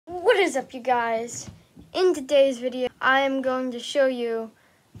is up, you guys? In today's video, I am going to show you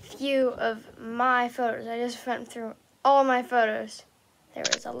a few of my photos. I just went through all my photos. There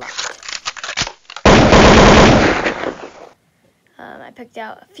was a lot. I picked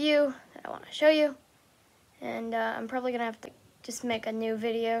out a few that I want to show you, and I'm probably gonna have to just make a new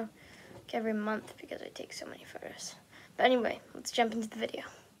video every month because I take so many photos. But anyway, let's jump into the video.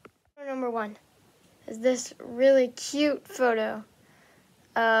 Photo number one is this really cute photo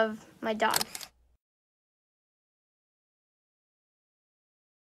of my dog.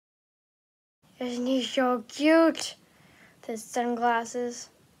 Isn't he so cute? With his sunglasses.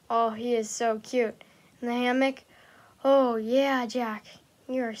 Oh, he is so cute. In the hammock. Oh, yeah, Jack.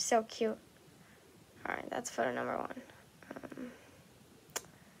 You are so cute. Alright, that's photo number one.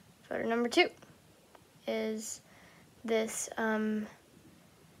 Photo number two is this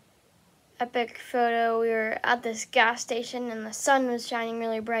epic photo. We were at this gas station and the sun was shining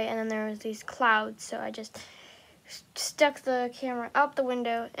really bright, and then there was these clouds, so I just stuck the camera out the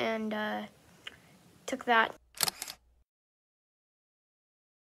window and took that.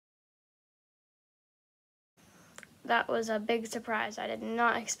 That was a big surprise. I did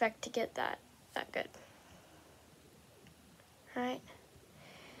not expect to get that good. Alright.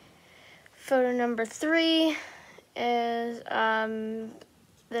 Photo number three is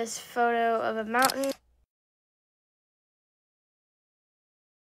this photo of a mountain.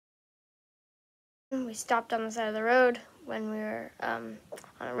 We stopped on the side of the road when we were on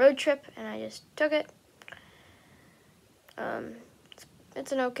a road trip, and I just took it.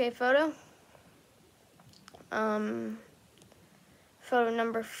 It's an okay photo. Photo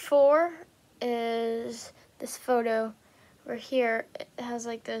number four is this photo. We're here. It has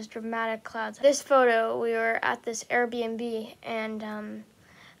like those dramatic clouds. This photo, we were at this Airbnb, and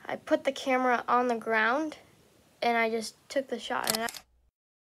I put the camera on the ground, and I just took the shot. And it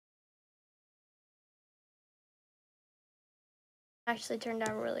actually turned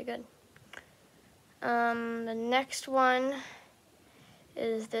out really good. The next one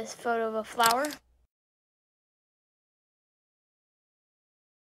is this photo of a flower.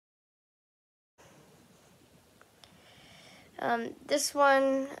 This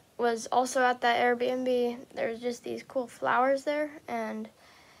one was also at that Airbnb. There was just these cool flowers there, and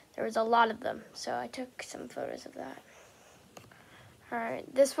there was a lot of them, so I took some photos of that.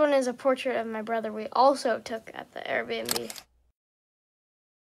 Alright, this one is a portrait of my brother we also took at the Airbnb.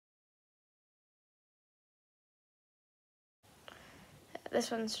 This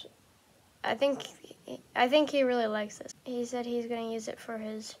one's, I think he really likes this. He said he's going to use it for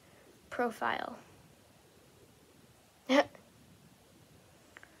his profile.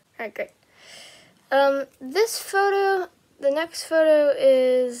 Alright, great. This photo, the next photo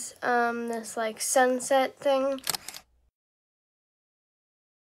is this like sunset thing.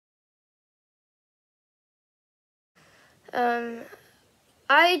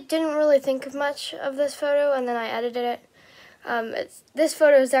 I didn't really think of much of this photo, and then I edited it. This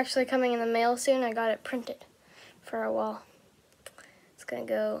photo is actually coming in the mail soon. I got it printed for our wall. It's gonna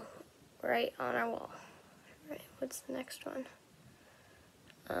go right on our wall. Right, what's the next one?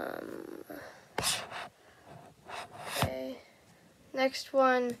 Okay. Next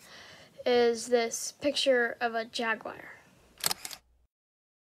one is this picture of a jaguar.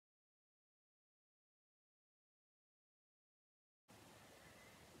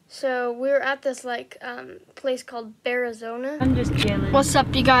 So we were at this like place called Arizona. I'm just chilling. What's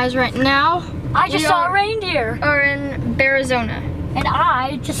up, you guys? Right now, I just saw a reindeer. Are in Arizona, and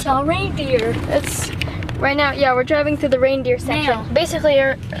I just saw a reindeer. It's right now. Yeah, we're driving through the reindeer section. Now. Basically,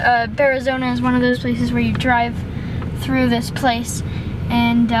 Arizona is one of those places where you drive through this place,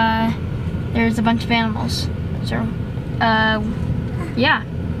 and there's a bunch of animals. So, yeah.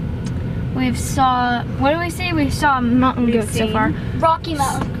 We've saw, what do we see? We saw mountain goats so far. Rocky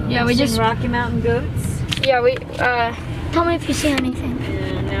Mountain goats. Yeah, we just Rocky Mountain goats. Yeah, we tell me if you see anything.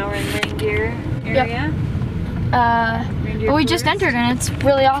 And now we're in reindeer area. Yep. Reindeer we just entered, and it's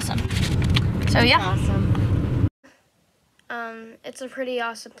really awesome. So That's yeah. awesome. It's a pretty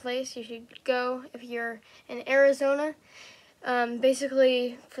awesome place. You should go if you're in Arizona.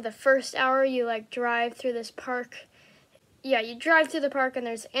 Basically, for the first hour, you like drive through this park. Yeah, you drive through the park, and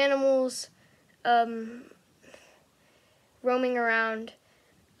there's animals roaming around.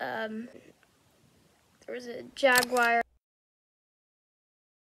 There was a jaguar.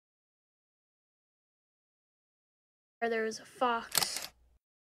 There was a fox.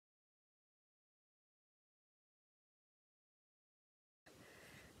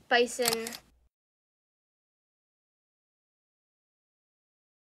 Bison.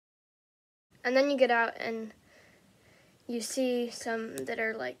 And then you get out and you see some that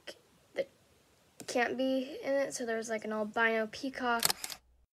are like can't be in it. So there's like an albino peacock,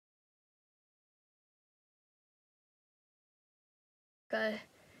 a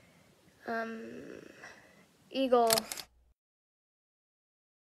eagle,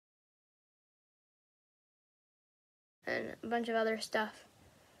 and a bunch of other stuff.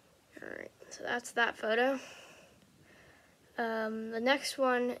 Alright, so that's that photo. The next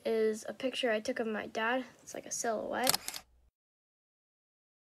one is a picture I took of my dad. It's like a silhouette.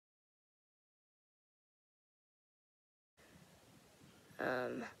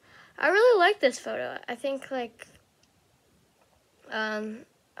 I really like this photo. I think like,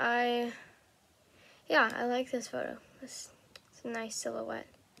 I like this photo. It's a nice silhouette.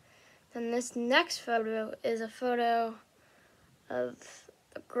 Then this next photo is a photo of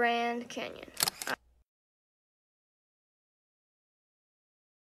the Grand Canyon.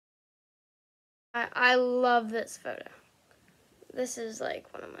 I love this photo. This is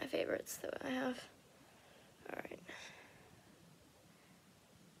like one of my favorites that I have. Alright.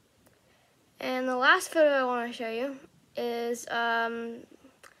 And the last photo I want to show you is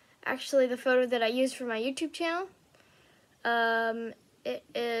actually the photo that I used for my YouTube channel. It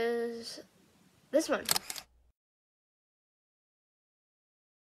is this one.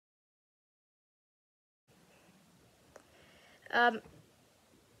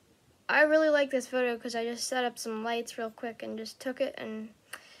 I really like this photo because I just set up some lights real quick and just took it, and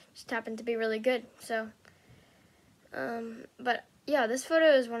just happened to be really good. So, but yeah, this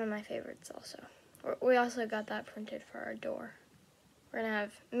photo is one of my favorites also. We also got that printed for our door. We're gonna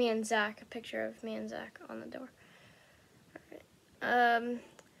have me and Zach, a picture of me and Zach on the door. All right.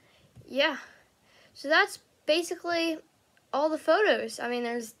 Yeah, so that's basically all the photos. I mean,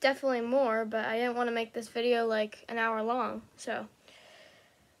 there's definitely more, but I didn't want to make this video like an hour long. So,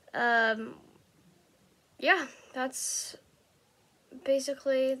 yeah, that's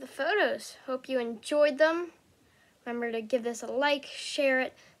basically the photos. Hope you enjoyed them. Remember to give this a like, share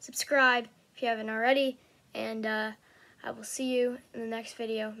it, subscribe if you haven't already, and I will see you in the next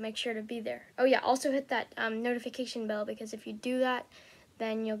video. Make sure to be there. Oh yeah, also hit that notification bell, because if you do that,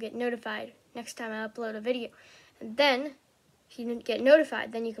 then you'll get notified next time I upload a video. And then, if you get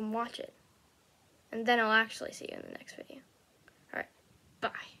notified, then you can watch it. And then I'll actually see you in the next video. Alright,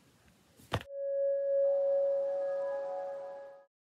 bye.